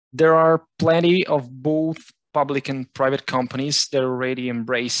There are plenty of both public and private companies that already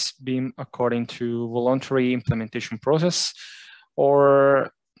embrace BIM according to voluntary implementation process,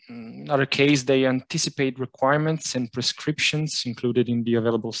 or in other case, they anticipate requirements and prescriptions included in the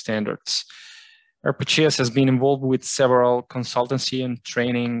available standards. Harpaceas has been involved with several consultancy and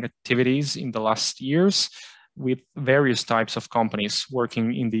training activities in the last years with various types of companies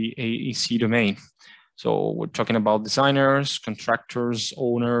working in the AEC domain. So we're talking about designers, contractors,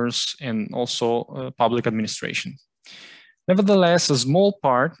 owners, and also public administration. Nevertheless, a small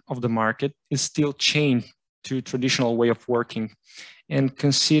part of the market is still chained to traditional way of working and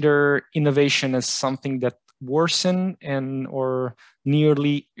consider innovation as something that worsen and or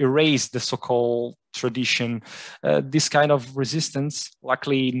nearly erase the so-called tradition. This kind of resistance,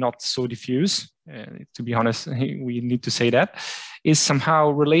 luckily not so diffuse, to be honest, we need to say that, is somehow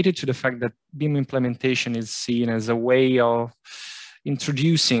related to the fact that BIM implementation is seen as a way of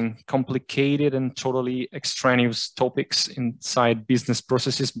introducing complicated and totally extraneous topics inside business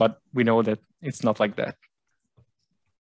processes, but we know that it's not like that.